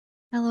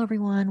Hello,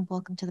 everyone.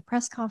 Welcome to the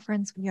press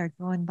conference. We are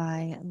joined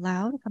by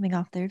Loud coming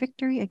off their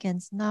victory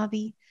against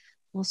NAVI.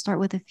 We'll start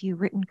with a few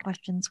written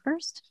questions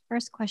first.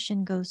 First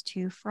question goes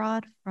to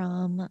Fraud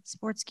from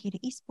EsportsGG to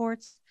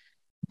Esports.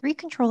 3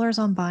 controllers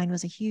on bind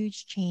was a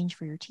huge change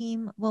for your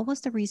team. What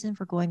was the reason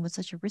for going with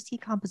such a risky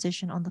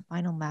composition on the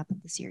final map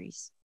of the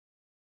series?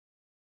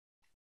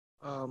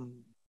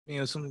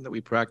 Something that we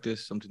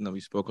practice, something that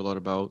we spoke a lot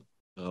about.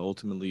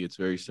 Ultimately, it's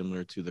very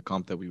similar to the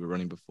comp that we were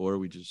running before.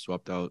 We just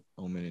swapped out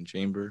Omen and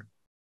Chamber,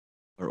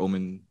 or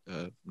Omen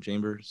from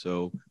Chamber.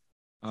 So,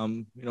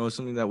 it's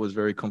something that was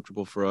very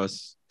comfortable for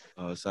us.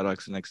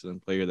 Sadok's an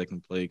excellent player that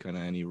can play kind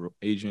of any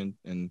agent,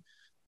 and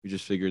we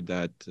just figured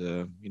that,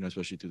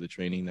 especially through the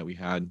training that we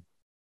had,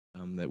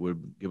 that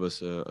would give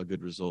us a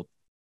good result.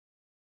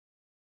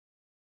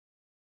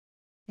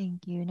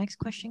 Thank you. Next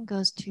question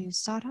goes to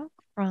Sadok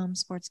from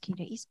EsportsGG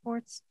to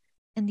Esports.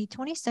 In the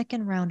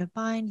 22nd round of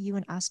bind, you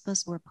and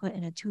Aspas were put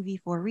in a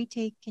 2v4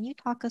 retake. Can you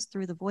talk us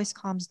through the voice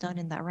comms done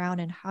in that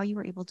round and how you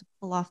were able to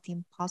pull off the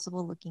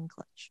impossible looking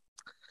clutch?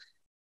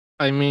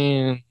 I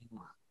mean,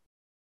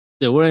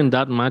 there weren't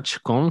that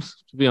much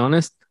comms, to be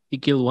honest. He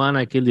killed one,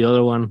 I killed the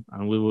other one,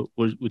 and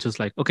we just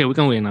like, okay, we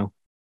can win now.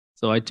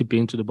 So I TP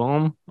into the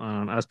bomb,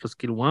 and Aspas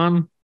killed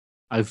one.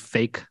 I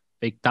faked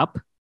up,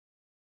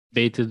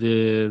 baited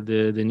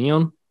the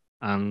neon,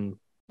 and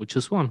we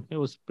just won. It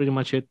was pretty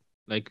much it.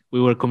 Like,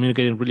 we were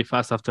communicating really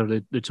fast after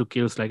the 2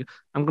 kills. Like,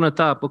 I'm gonna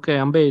tap. Okay,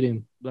 I'm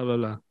baiting. Blah blah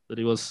blah. But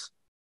it was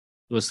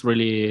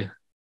really,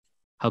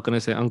 how can I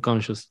say,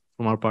 unconscious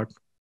from our part.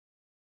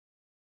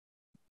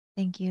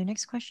 Thank you.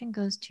 Next question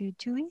goes to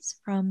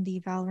Tuis from the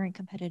VALORANT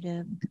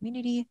competitive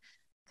community.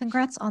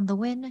 Congrats on the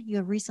win. You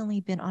have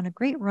recently been on a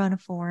great run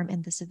of form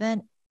in this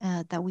event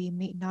that we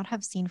may not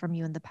have seen from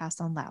you in the past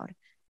on Loud.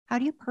 How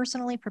do you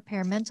personally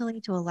prepare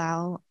mentally to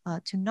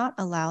not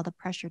allow the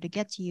pressure to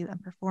get to you and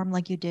perform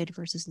like you did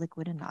versus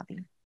Liquid and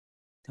Navi?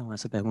 Então,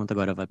 essa pergunta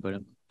agora vai para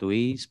o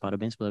Luiz.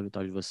 Parabéns pela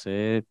vitória de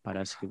você.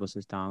 Parece que você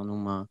está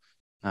numa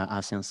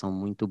ascensão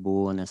muito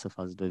boa nessa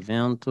fase do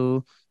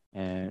evento,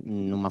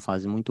 numa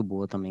fase muito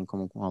boa também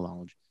como com o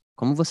Loud.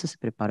 Como você se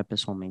prepara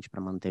pessoalmente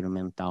para manter o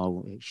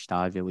mental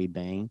estável e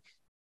bem?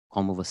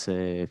 Como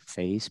você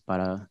fez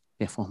para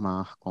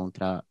performar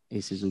contra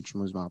esses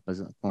últimos mapas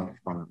com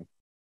o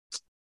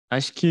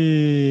Acho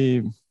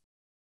que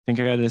tem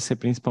que agradecer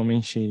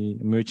principalmente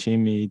o meu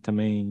time e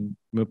também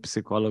meu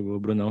psicólogo, o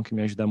Brunão, que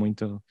me ajuda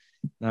muito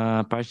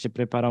na parte de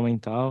preparar o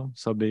mental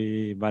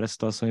sobre várias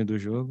situações do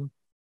jogo.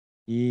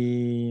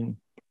 E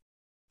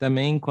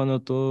também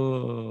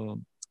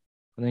quando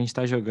a gente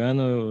tá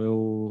jogando,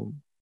 eu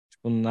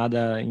tipo,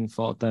 nada em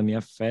volta me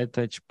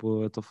afeta,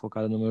 tipo, eu tô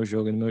focado no meu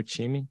jogo e no meu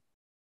time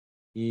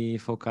e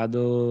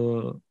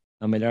focado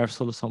na melhor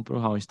solução pro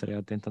round, tá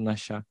ligado? Tentando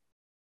achar.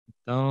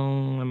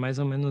 Então, é mais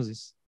ou menos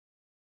isso.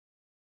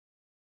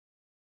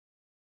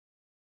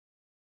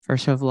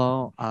 First of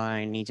all,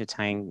 I need to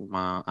thank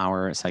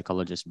our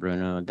psychologist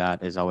Bruno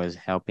that is always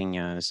helping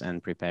us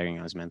and preparing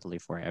us mentally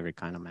for every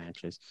kind of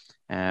matches.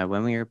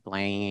 When we are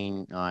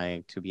playing,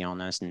 like, to be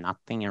honest,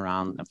 nothing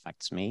around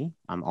affects me.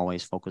 I'm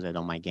always focused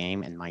on my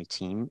game and my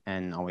team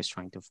and always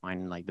trying to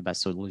find like the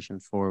best solution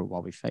for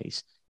what we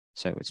face.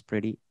 So it's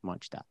pretty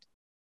much that.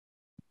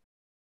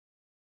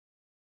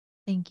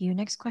 Thank you.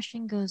 Next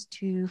question goes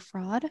to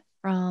Fraud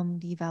from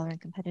the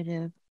VALORANT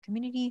competitive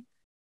community.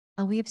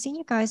 We have seen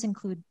you guys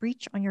include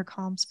Breach on your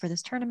comps for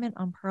this tournament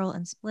on Pearl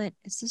and Split.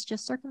 Is this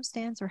just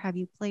circumstance or have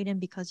you played him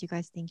because you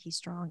guys think he's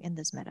strong in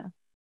this meta?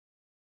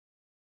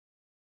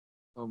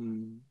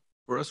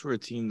 For us, we're a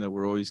team that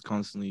we're always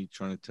constantly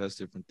trying to test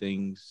different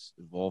things,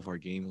 evolve our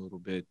game a little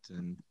bit.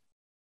 And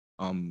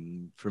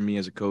for me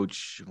as a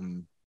coach,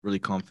 I'm really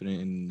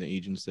confident in the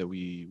agents that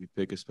we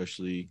pick,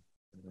 especially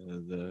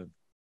the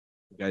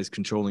guys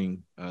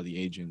controlling the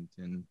agent.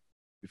 And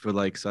we feel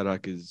like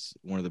Sadak is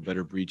one of the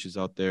better breaches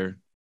out there.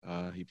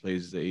 He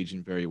plays the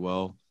agent very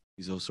well.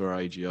 He's also our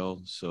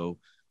IGL. So,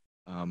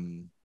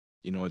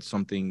 it's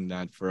something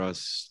that for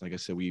us, like I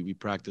said, we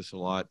practice a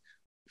lot.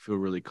 We feel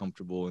really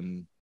comfortable.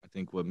 And I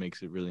think what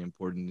makes it really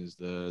important is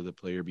the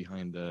player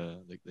behind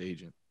the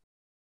agent.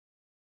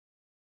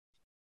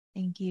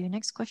 Thank you.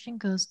 Next question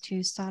goes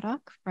to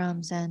Sadak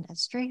from Zen at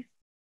Strafe.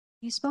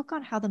 You spoke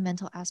on how the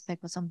mental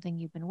aspect was something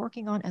you've been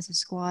working on as a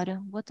squad.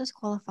 What does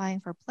qualifying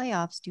for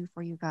playoffs do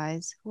for you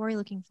guys? Who are you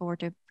looking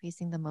forward to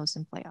facing the most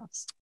in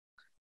playoffs?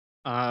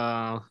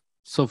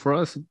 So for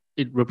us,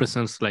 it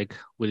represents like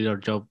we did our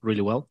job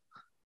really well.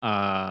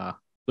 We're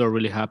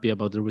really happy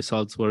about the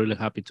results. We're really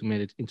happy to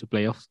make it into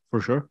playoffs for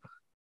sure.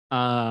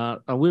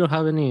 And we don't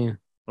have any,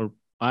 or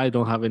I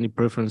don't have any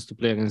preference to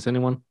play against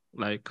anyone.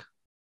 Like,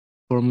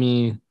 for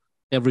me,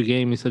 every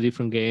game is a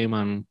different game,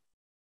 and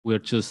we're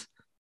just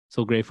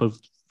so grateful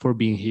for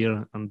being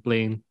here and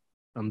playing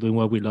and doing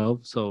what we love.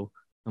 So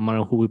no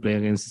matter who we play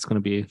against, it's going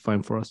to be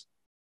fine for us.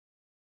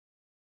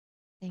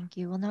 Thank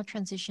you. We'll now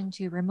transition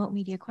to remote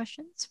media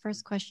questions.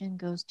 First question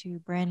goes to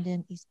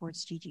Brandon,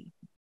 EsportsGG.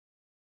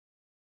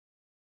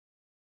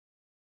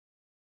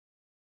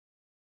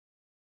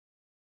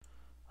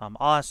 I'll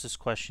ask this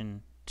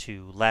question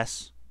to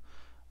Les.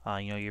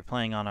 You're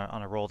playing on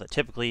a role that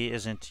typically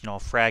isn't, a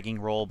fragging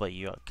role, but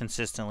you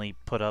consistently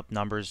put up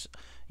numbers,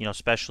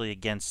 especially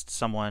against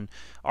someone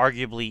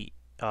arguably,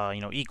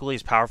 equally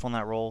as powerful in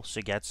that role,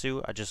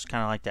 Sugetsu. I just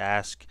kind of like to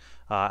ask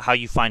how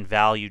you find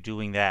value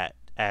doing that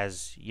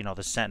as,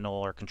 the Sentinel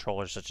or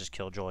controllers such as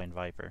Killjoy and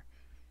Viper.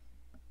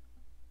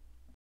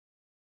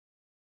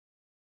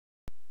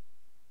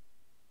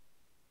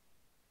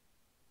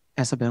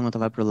 Essa pergunta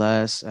vai para o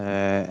Les.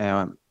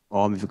 É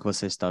óbvio que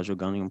você está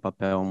jogando em um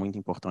papel muito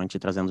importante,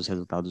 trazendo os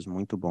resultados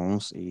muito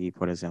bons e,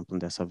 por exemplo,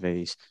 dessa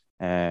vez,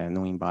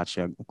 num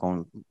embate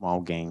com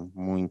alguém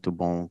muito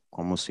bom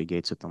como o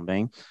Suigetsu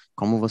também.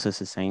 Como você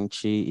se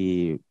sente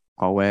e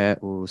qual é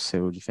o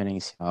seu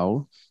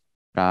diferencial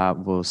para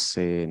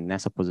você,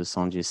 nessa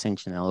posição de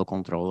sentinela ou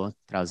controller,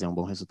 trazer um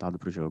bom resultado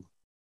para o jogo?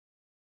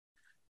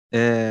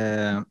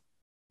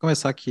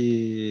 Começar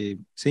que,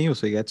 sim, o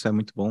Suigetsu é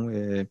muito bom.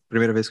 É a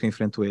primeira vez que eu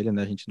enfrento ele,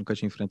 né? A gente nunca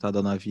tinha enfrentado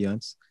a Navi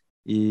antes.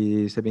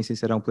 E, ser bem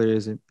sincero, é um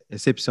player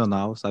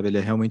excepcional, sabe? Ele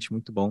é realmente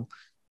muito bom.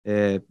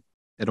 É,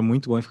 era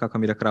muito bom ficar com a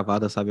mira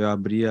cravada, sabe? Eu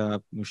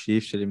abria no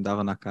shift, ele me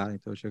dava na cara,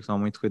 então eu tinha que tomar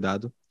muito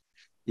cuidado.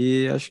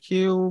 E acho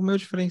que o meu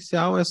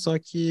diferencial é só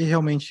que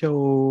realmente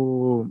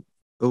eu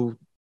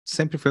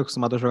sempre fui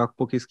acostumado a jogar com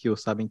pouca skill,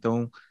 sabe?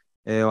 Então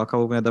eu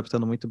acabo me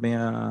adaptando muito bem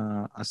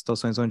a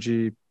situações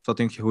onde só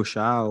tenho que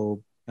rushar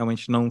ou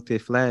realmente não ter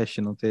flash,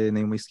 não ter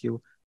nenhuma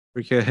skill,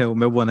 porque o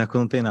meu boneco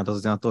não tem nada,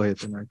 só tem uma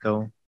torreta, né?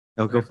 Então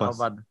é o que eu faço.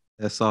 Salvado.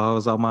 É só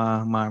usar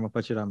uma arma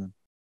para tirar mesmo.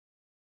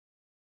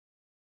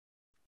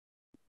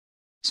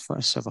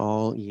 First of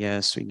all,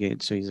 yes,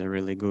 Suigetsu is a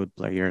really good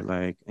player.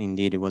 Like,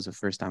 indeed, it was the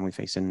first time we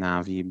faced a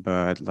Navi,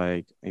 but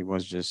like, it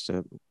was just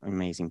an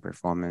amazing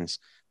performance.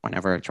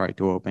 Whenever I tried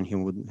to open, he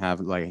would have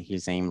like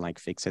his aim like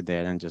fixed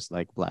there and just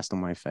like blast on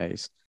my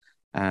face.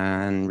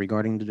 And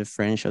regarding the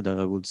differential, that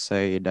I would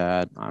say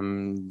that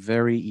I'm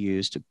very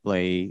used to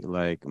play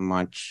like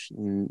much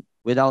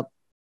without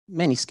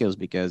many skills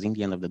because in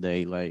the end of the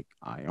day, like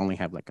I only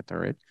have like a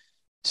turret.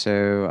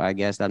 So I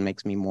guess that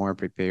makes me more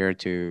prepared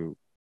to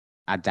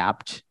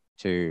adapt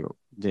to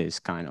this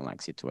kind of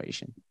like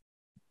situation.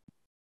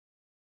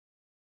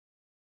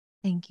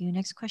 Thank you.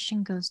 Next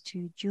question goes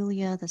to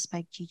Julia, the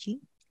Spike GG.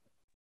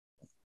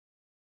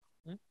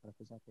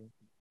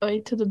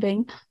 Oi, tudo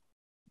bem?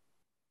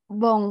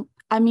 Bom,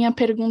 a minha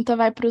pergunta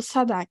vai para o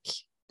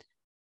Sadak.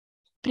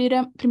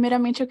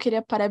 Primeiramente, eu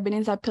queria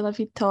parabenizar pela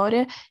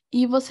vitória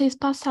e vocês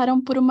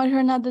passaram por uma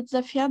jornada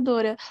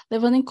desafiadora,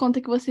 levando em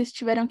conta que vocês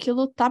tiveram que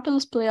lutar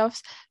pelos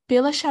playoffs,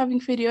 pela chave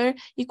inferior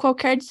e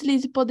qualquer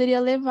deslize poderia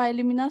levar à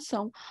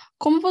eliminação.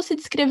 Como você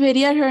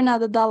descreveria a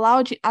jornada da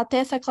Loud até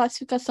essa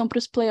classificação para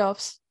os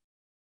playoffs?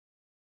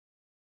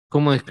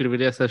 Como eu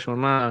descreveria essa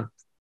jornada?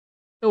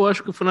 Eu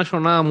acho que foi uma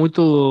jornada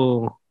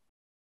muito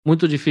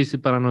difícil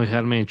para nós,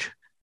 realmente.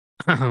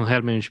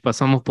 Realmente,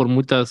 passamos por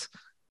muitas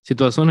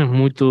situações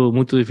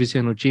muito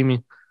difíceis no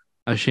time.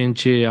 A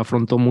gente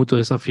afrontou muitos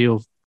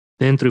desafios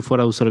dentro e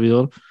fora do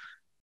servidor.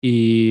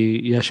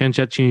 E a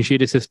gente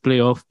atingir esses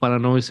playoffs para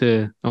nós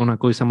é uma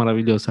coisa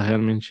maravilhosa,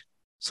 realmente.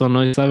 Só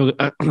nós sabe,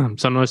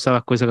 só nós sabe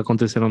as coisas que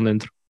aconteceram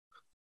dentro.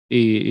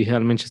 E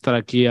realmente estar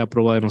aqui é a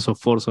prova de nosso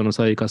esforço,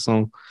 nossa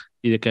dedicação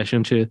e de que a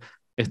gente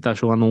está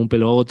jogando um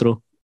pelo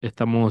outro,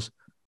 estamos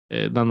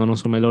dando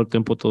nosso melhor o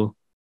tempo todo.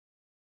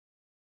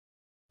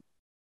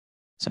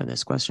 So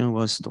this question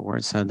was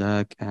towards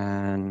Sadak,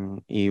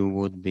 and it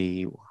would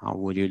be, how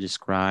would you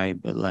describe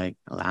like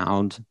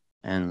Loud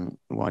and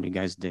what you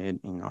guys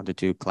did in order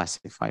to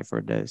classify for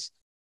this?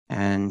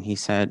 And he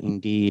said,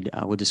 indeed,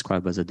 I would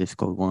describe as a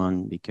difficult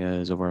one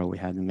because overall we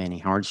had many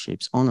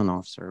hardships on and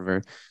off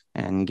server,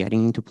 and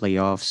getting into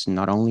playoffs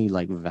not only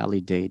like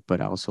validate,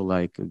 but also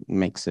like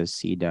makes us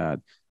see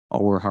that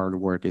our hard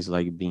work is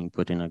like being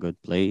put in a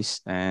good place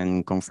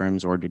and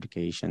confirms our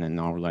dedication and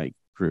our like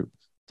group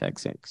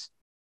tactics.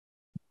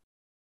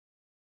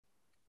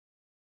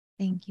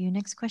 Thank you.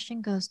 Next question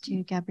goes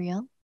to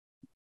Gabrielle.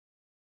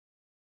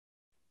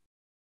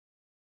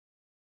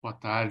 Boa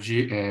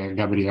tarde,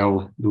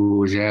 Gabriel,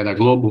 do GE da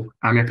Globo.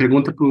 A minha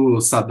pergunta para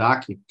o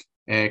Sadak,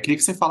 queria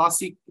que você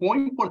falasse quão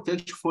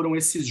importantes foram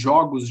esses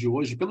jogos de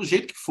hoje, pelo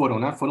jeito que foram,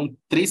 né? Foram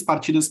 3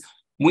 partidas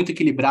muito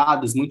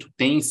equilibradas, muito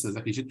tensas,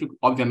 acredito,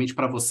 obviamente,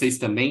 para vocês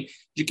também.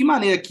 De que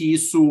maneira que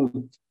isso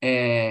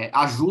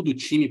ajuda o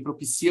time,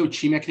 propicia o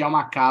time a criar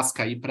uma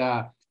casca aí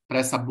para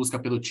essa busca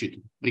pelo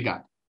título?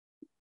 Obrigado.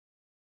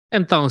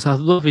 Então, essas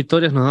duas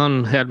vitórias nos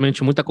dão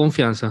realmente muita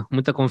confiança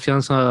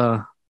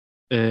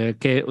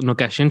no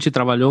que a gente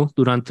trabalhou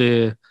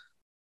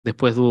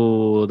depois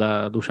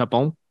do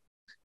Japão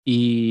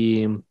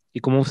e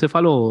como você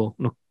falou,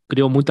 nos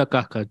criou muita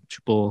casca.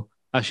 Tipo,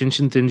 a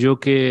gente entendeu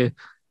que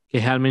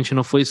realmente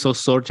não foi só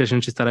sorte a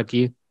gente estar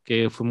aqui,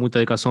 que foi muita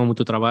dedicação,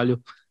 muito trabalho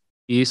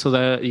e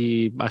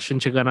a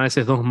gente ganhar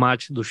esses 2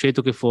 matches do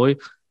jeito que foi,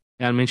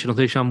 realmente nos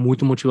deixa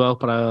muito motivados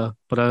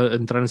para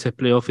entrar nesses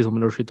playoffs do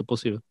melhor jeito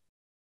possível.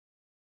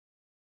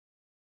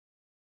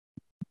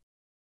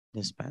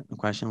 This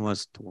question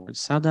was towards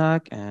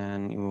Sadak,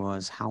 and it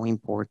was how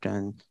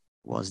important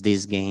was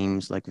these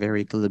games like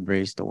very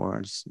calibrated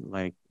towards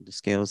like the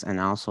skills and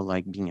also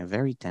like being a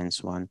very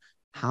tense one?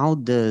 How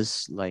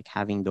does like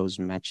having those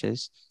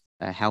matches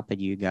help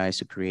you guys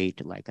to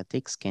create like a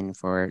thick skin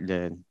for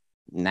the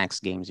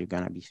next games you're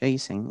gonna be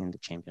facing in the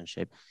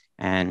championship?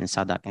 And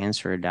Sadak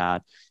answered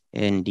that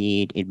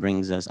indeed it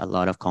brings us a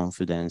lot of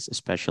confidence,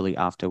 especially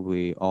after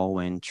we all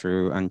went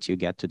through until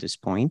get to this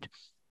point.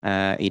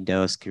 It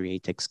does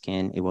create thick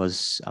skin. It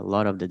was a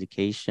lot of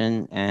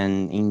dedication,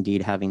 and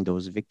indeed having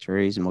those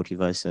victories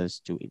motivates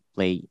us to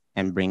play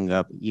and bring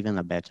up even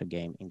a better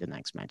game in the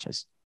next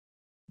matches.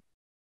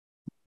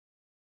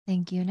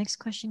 Thank you. Next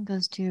question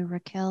goes to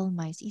Raquel,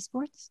 Mais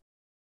Esports.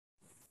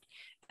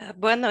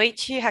 Boa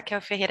noite,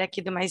 Raquel Ferreira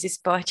aqui do Mais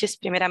Esportes.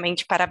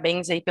 Primeiramente,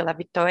 parabéns aí pela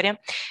vitória.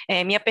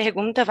 Minha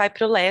pergunta vai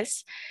para o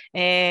Les.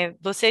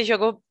 Você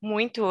jogou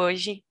muito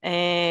hoje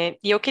e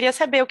eu queria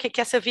saber o que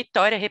que essa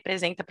vitória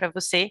representa para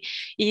você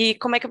e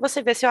como é que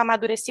você vê seu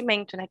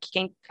amadurecimento, né? Que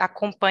quem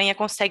acompanha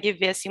consegue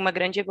ver assim uma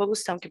grande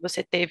evolução que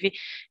você teve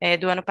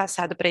do ano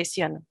passado para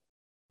esse ano.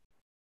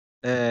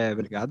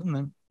 Obrigado,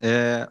 né?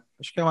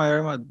 Acho que é o maior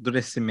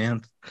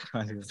amadurecimento.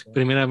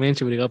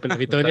 Primeiramente, obrigado pela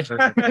vitória.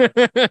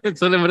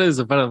 Só lembrando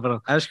isso,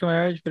 perdão. Acho que o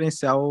maior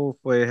diferencial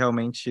foi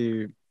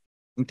realmente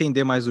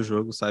entender mais o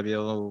jogo, sabe?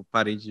 Eu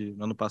parei de,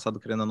 no ano passado,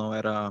 querendo ou não,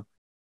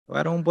 eu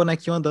era um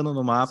bonequinho andando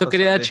no mapa. Só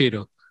queria dar sabe?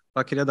 tiro.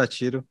 Só queria dar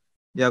tiro.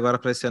 E agora,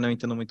 para esse ano, eu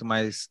entendo muito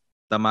mais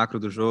da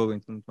macro do jogo,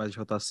 entendo muito mais de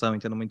rotação,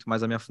 entendo muito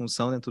mais a minha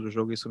função dentro do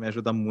jogo. Isso me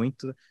ajuda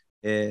muito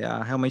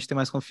a realmente ter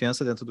mais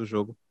confiança dentro do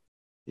jogo.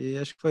 E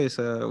acho que foi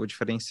isso o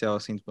diferencial,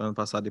 assim, do ano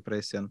passado e para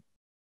esse ano.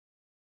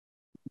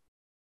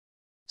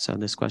 So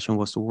this question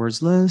was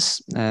towards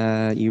Liz.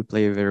 You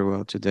played very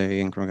well today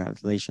and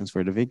congratulations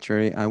for the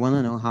victory. I want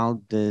to know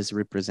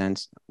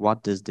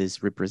what does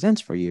this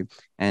represent for you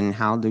and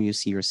how do you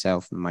see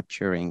yourself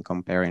maturing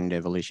comparing the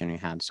evolution you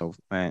had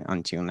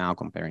until now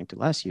comparing to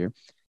last year?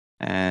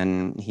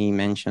 And he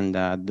mentioned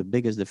that the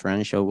biggest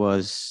differential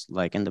was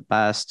like in the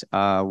past,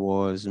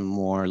 was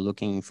more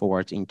looking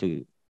forward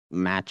into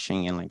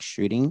matching and like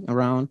shooting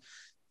around.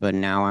 But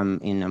now I'm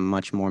in a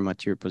much more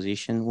mature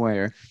position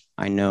where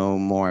I know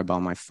more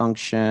about my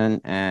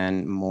function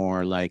and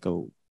more like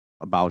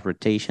about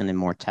rotation and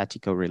more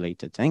tactical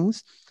related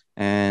things.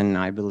 And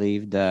I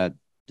believe that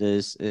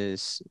this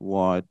is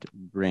what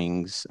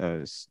brings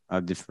us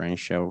a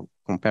differential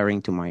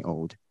comparing to my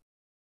old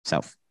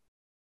self.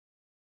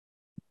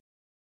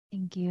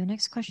 Thank you.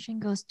 Next question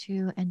goes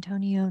to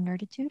Antonio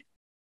Nerditude.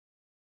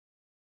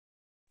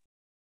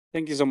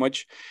 Thank you so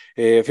much.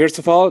 First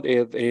of all,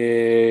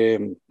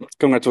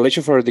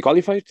 congratulations for the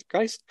qualified,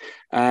 guys.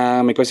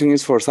 My question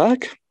is for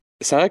Zach.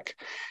 Zach,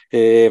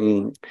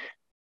 ¿ya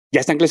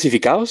están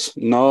clasificados?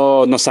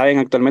 No saben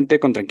actualmente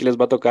contra quién les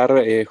va a tocar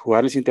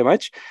jugar el siguiente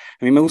match.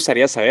 A mí me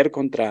gustaría saber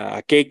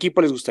contra qué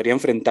equipo les gustaría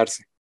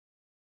enfrentarse.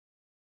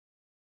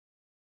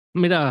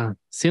 Mira,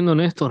 siendo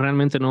honestos,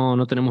 realmente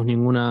no tenemos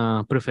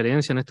ninguna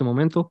preferencia en este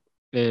momento.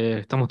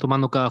 Estamos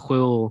tomando cada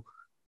juego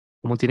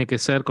como tiene que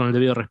ser, con el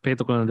debido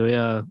respeto, con la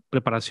debida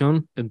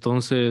preparación.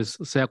 Entonces,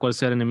 sea cual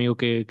sea el enemigo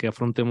que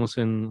afrontemos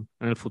en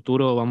el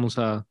futuro, vamos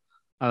a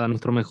dar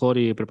nuestro mejor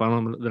y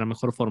prepararnos de la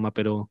mejor forma,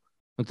 pero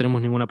no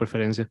tenemos ninguna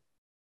preferencia.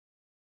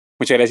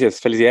 Muchas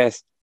gracias.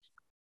 Felicidades.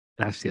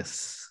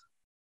 Gracias.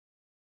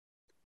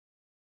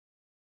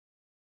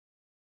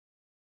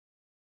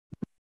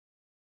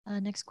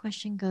 Next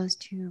question goes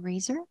to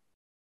Razor.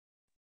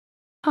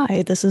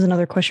 Hi, this is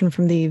another question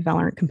from the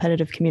Valorant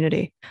competitive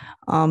community.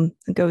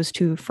 It goes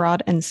to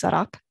Fraud and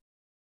Sadak.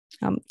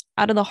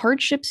 Out of the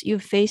hardships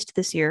you've faced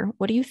this year,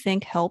 what do you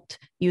think helped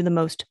you the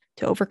most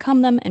to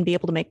overcome them and be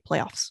able to make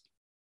playoffs?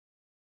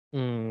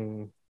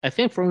 I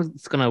think Frank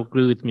is gonna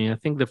agree with me. I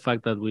think the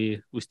fact that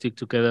we stick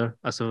together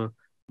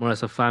more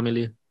as a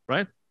family,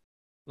 right?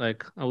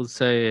 Like I would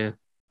say, I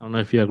don't know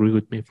if you agree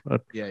with me,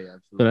 Frank. Yeah,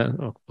 absolutely.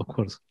 But of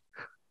course,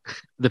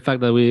 the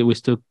fact that we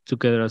stuck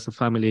together as a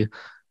family,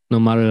 no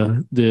matter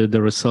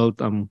the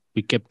result,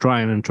 we kept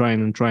trying and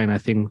trying and trying. I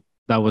think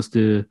that was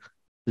the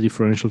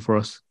differential for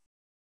us.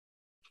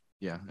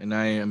 Yeah, and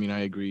I mean,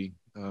 I agree.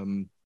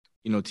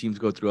 Teams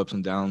go through ups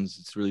and downs.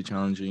 It's really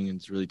challenging and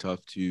it's really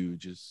tough to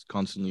just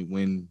constantly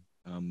win.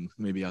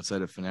 Maybe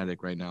outside of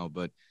Fnatic right now,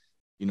 but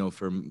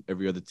for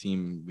every other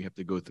team, we have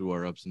to go through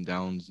our ups and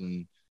downs.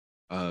 And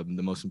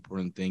the most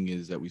important thing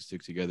is that we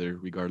stick together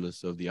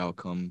regardless of the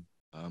outcome.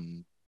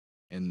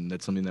 And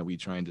that's something that we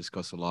try and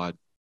discuss a lot.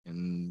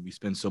 And we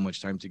spend so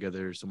much time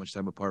together, so much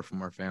time apart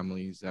from our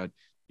families that,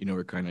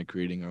 we're kind of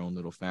creating our own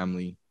little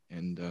family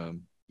and,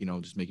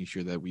 just making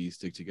sure that we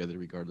stick together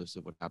regardless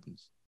of what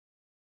happens.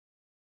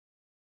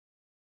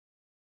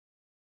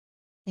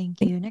 Thank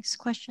you. Next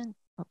question.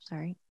 Oh,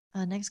 sorry.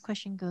 Next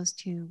question goes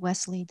to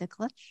Wesley the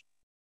Clutch.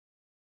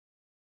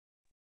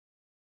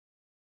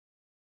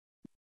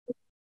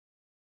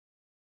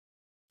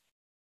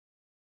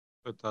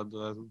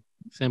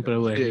 Sempre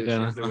o Wesley,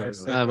 cara.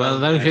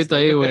 Dá um jeito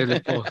aí, Wesley,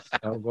 pô.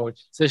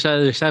 Você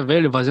já é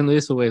velho fazendo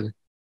isso, Wesley?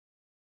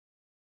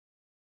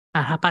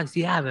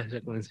 Rapaziada,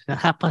 já começa.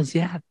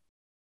 Rapaziada.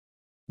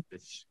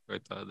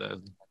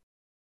 Coitado.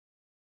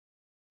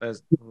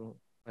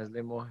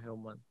 Wesley morreu,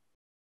 mano.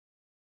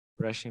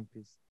 Rest in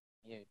peace.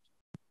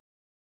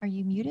 Are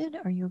you muted?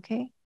 Are you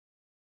okay,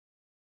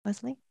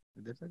 Wesley?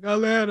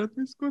 Galera,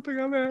 tu escuta,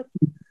 galera.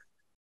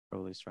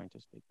 Probably is trying to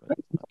speak, but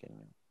it's not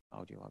getting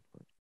audio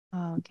output.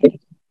 Oh, okay.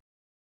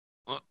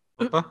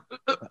 Opa,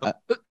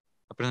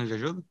 tá precisando de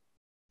ajuda?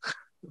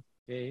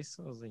 Que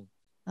isso, Zinho?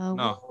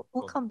 No.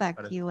 We'll come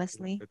back to you,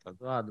 Wesley.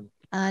 Zoado.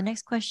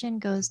 Next question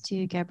goes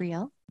to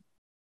Gabrielle.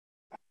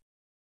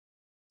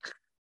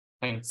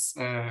 Thanks.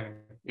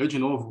 Eu, de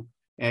novo,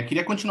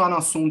 queria continuar no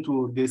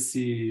assunto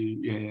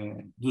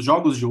dos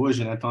jogos de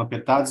hoje, né, tão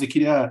apertados, e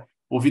queria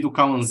ouvir do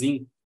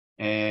Cauãzinho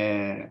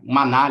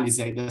uma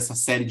análise aí dessa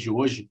série de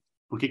hoje.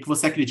 Por que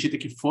você acredita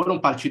que foram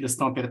partidas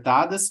tão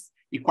apertadas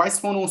e quais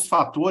foram os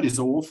fatores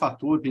ou o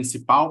fator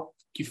principal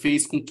que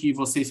fez com que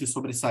vocês se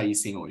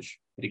sobressaíssem hoje?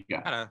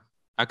 Obrigado. Cara,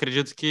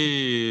 acredito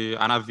que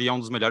a NAVI é um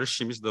dos melhores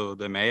times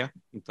do EMEA,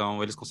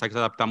 então eles conseguem se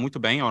adaptar muito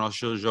bem ao nosso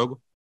estilo de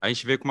jogo. A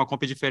gente veio com uma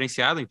comp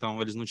diferenciada,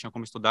 então eles não tinham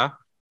como estudar,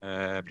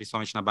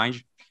 principalmente na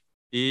Bind.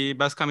 E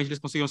basicamente eles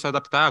conseguiram se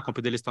adaptar, a comp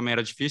deles também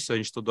era difícil, a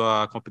gente estudou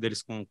a comp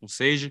deles com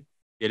Sage,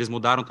 e eles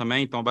mudaram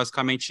também, então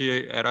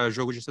basicamente era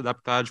jogo de se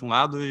adaptar de um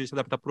lado e se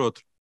adaptar para o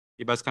outro.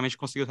 E basicamente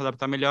conseguiu se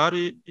adaptar melhor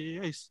e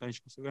é isso, a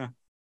gente conseguiu ganhar.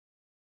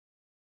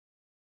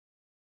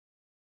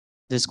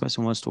 This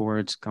question was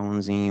towards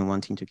Kaunzi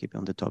wanting to keep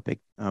on the topic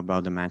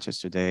about the matches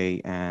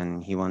today,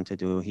 and he wanted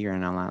to hear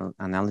an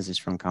analysis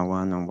from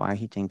Kawan on why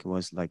he think it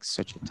was like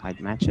such a tight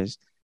matches,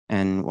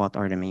 and what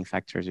are the main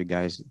factors you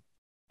guys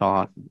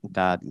thought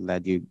that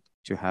led you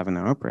to having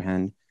an upper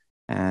hand.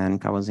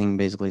 And Kawazin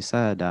basically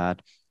said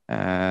that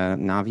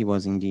Navi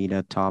was indeed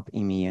a top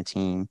EMEA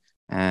team,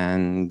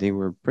 and they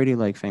were pretty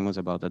like famous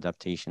about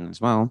adaptation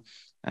as well.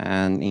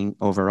 And in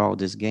overall,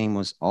 this game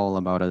was all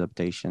about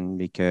adaptation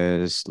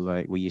because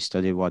like we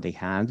studied what they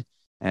had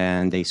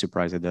and they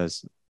surprised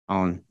us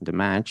on the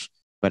match.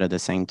 But at the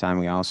same time,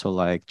 we also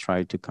like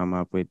tried to come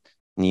up with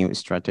new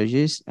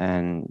strategies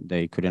and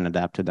they couldn't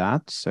adapt to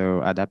that.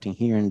 So adapting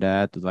here and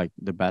that, like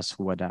the best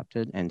who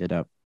adapted ended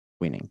up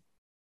winning.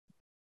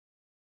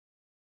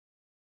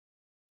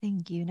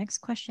 Thank you. Next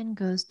question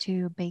goes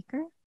to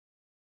Baker.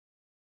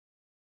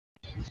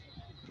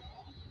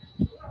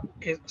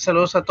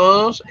 Saludos a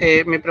todos.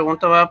 Mi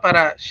pregunta va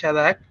para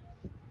Shadak.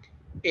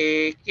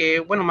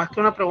 Que bueno, más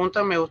que una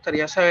pregunta, me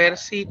gustaría saber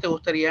si te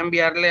gustaría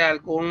enviarle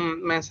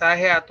algún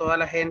mensaje a toda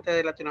la gente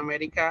de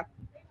Latinoamérica,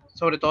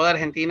 sobre todo de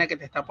Argentina, que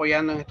te está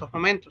apoyando en estos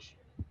momentos.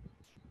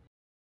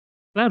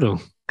 Claro,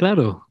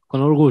 claro,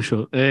 con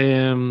orgullo.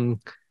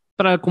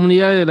 Para la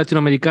comunidad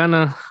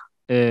latinoamericana,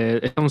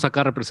 estamos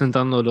acá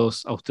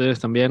representándolos a ustedes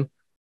también.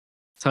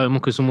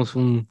 Sabemos que somos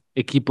un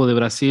equipo de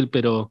Brasil,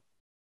 pero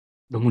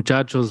los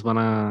muchachos van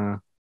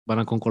a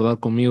concordar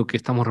conmigo que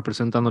estamos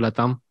representando la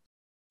TAM,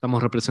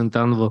 estamos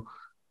representando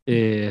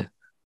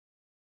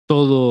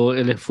todo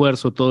el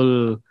esfuerzo,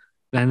 toda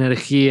la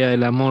energía,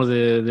 el amor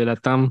de la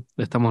TAM,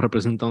 estamos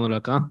representándolo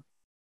acá.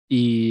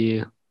 Y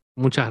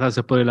muchas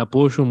gracias por el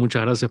apoyo,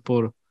 muchas gracias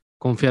por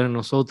confiar en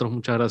nosotros,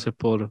 muchas gracias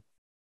por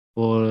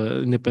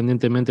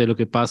independientemente de lo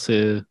que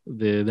pase,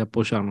 de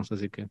apoyarnos.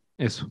 Así que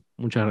eso,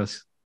 muchas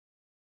gracias.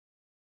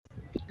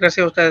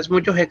 Gracias a ustedes,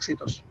 muchos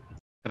éxitos.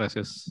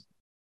 Gracias.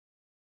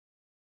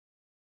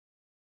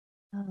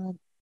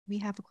 We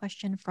have a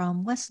question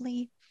from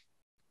Wesley.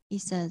 He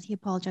says he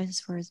apologizes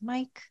for his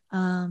mic.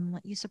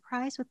 You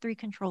surprised with 3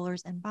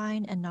 controllers and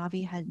Bind, and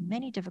Navi had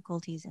many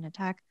difficulties in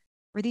attack.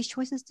 Were these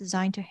choices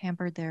designed to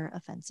hamper their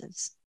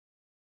offensives?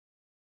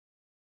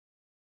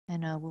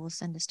 And we'll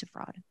send this to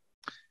Fraud.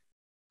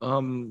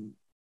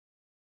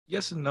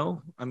 Yes and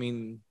no. I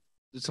mean,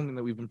 it's something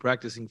that we've been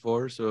practicing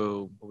for,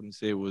 so I wouldn't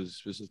say it was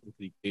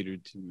specifically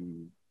catered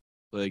to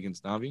play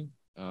against Navi.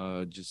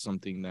 Just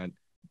something that,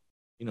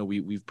 you know,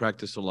 we've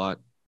practiced a lot.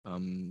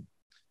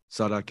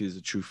 Sadak is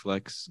a true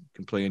flex,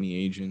 can play any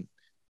agent.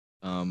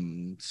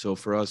 So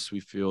for us, we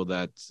feel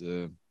that,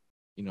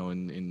 you know,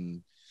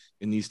 in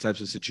these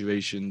types of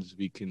situations,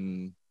 we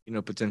can, you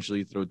know,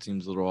 potentially throw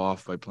teams a little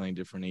off by playing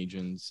different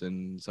agents.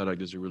 And Sadak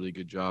does a really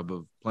good job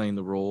of playing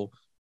the role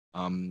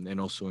and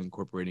also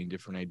incorporating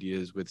different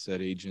ideas with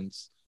said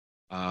agents.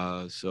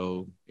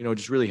 So, you know,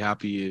 just really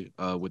happy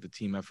with the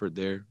team effort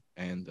there.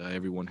 And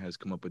everyone has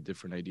come up with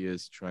different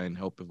ideas to try and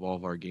help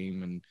evolve our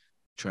game and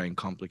try and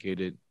complicate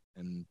it.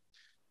 And,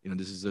 you know,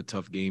 this is a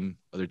tough game.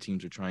 Other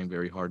teams are trying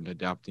very hard and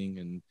adapting.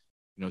 And,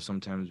 you know,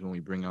 sometimes when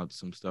we bring out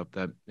some stuff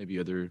that maybe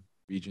other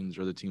regions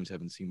or other teams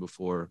haven't seen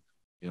before,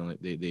 you know,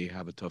 they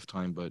have a tough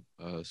time. But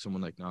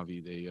someone like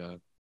Navi,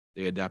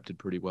 they adapted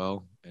pretty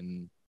well.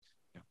 And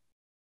yeah.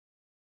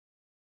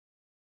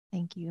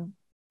 Thank you.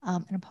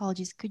 And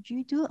apologies, could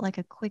you do like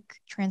a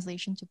quick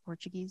translation to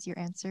Portuguese, your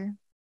answer?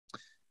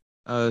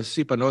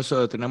 Sí, para nós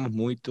treinamos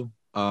muito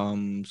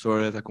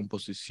sobre essa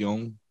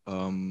composição.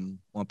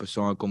 Uma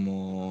pessoa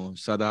como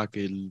Sadak,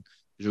 ele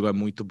joga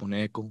muito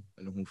boneco,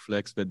 ele é um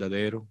flex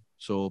verdadeiro.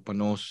 So, para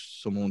nós,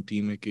 somos um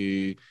time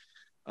que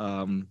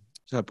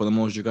sabe,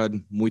 podemos jogar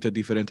muita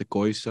diferente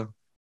coisa.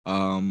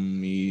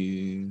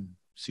 E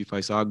se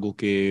faz algo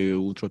que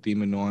outro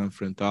time não ha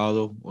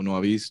enfrentado ou não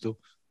ha visto,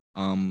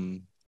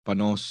 Para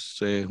nós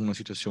é uma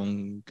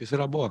situação que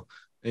será boa.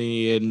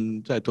 E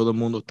todo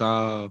mundo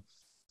está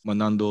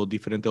mandando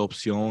diferentes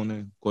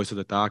opções, coisas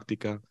de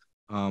tática.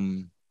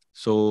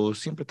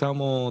 Sempre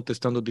estamos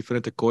testando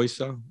diferentes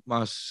coisas,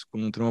 mas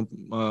quando tem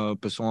uma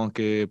pessoa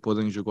que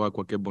podem jogar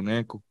qualquer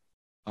boneco,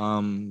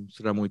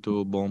 será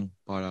muito bom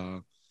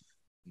para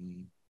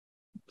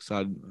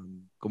sabe,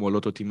 como o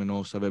outro time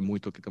não sabe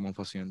muito o que estamos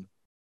fazendo.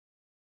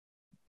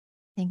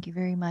 Thank you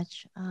very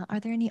much. Are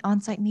there any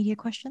on-site media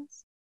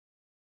questions?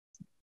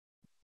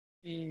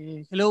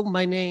 Hello,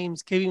 my name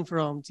is Kevin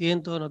from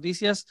Tiento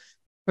Noticias.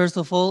 First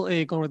of all,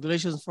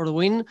 congratulations for the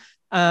win.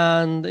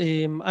 And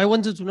I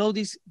wanted to know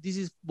this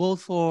is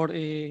both for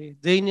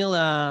Daniel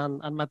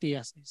and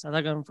Matthias,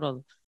 Sadak and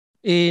Frodo.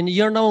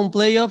 You're now on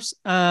playoffs,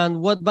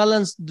 and what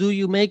balance do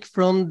you make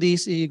from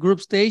this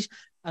group stage?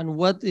 And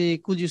what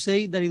could you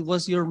say that it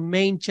was your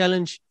main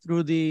challenge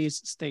through this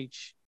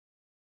stage?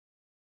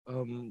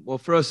 Well,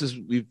 for us,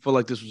 we felt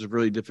like this was a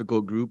really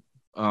difficult group,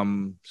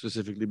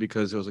 specifically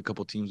because there was a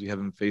couple teams we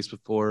haven't faced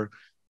before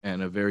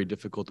and a very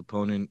difficult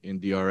opponent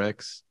in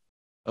DRX.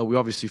 We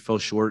obviously fell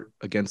short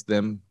against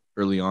them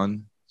early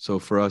on. So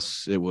for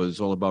us, it was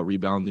all about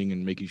rebounding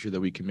and making sure that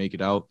we can make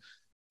it out.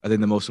 I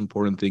think the most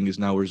important thing is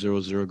now we're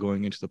 0-0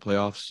 going into the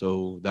playoffs,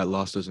 so that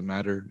loss doesn't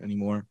matter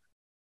anymore.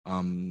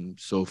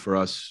 So for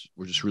us,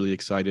 we're just really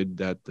excited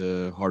that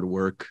the hard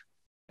work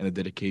and the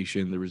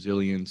dedication, the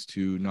resilience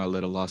to not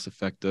let a loss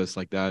affect us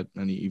like that,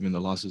 and even the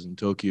losses in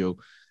Tokyo,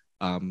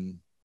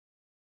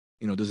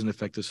 doesn't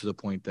affect us to the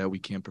point that we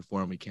can't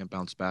perform, we can't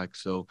bounce back.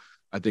 So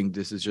I think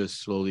this is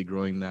just slowly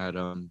growing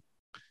that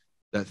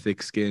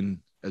thick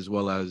skin, as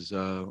well as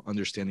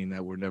understanding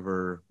that we're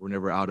never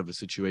out of a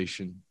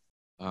situation.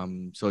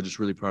 So just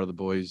really proud of the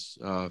boys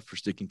for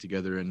sticking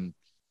together and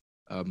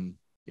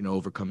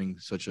overcoming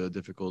such a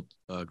difficult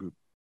group.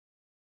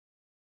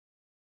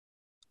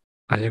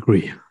 I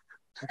agree.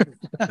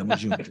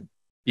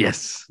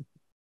 Yes.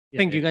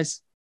 Thank you,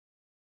 guys.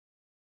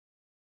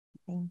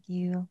 Thank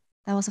you.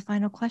 That was the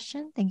final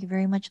question. Thank you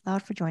very much,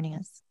 Loud, for joining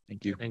us.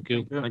 Thank you. Thank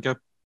you. Thank you.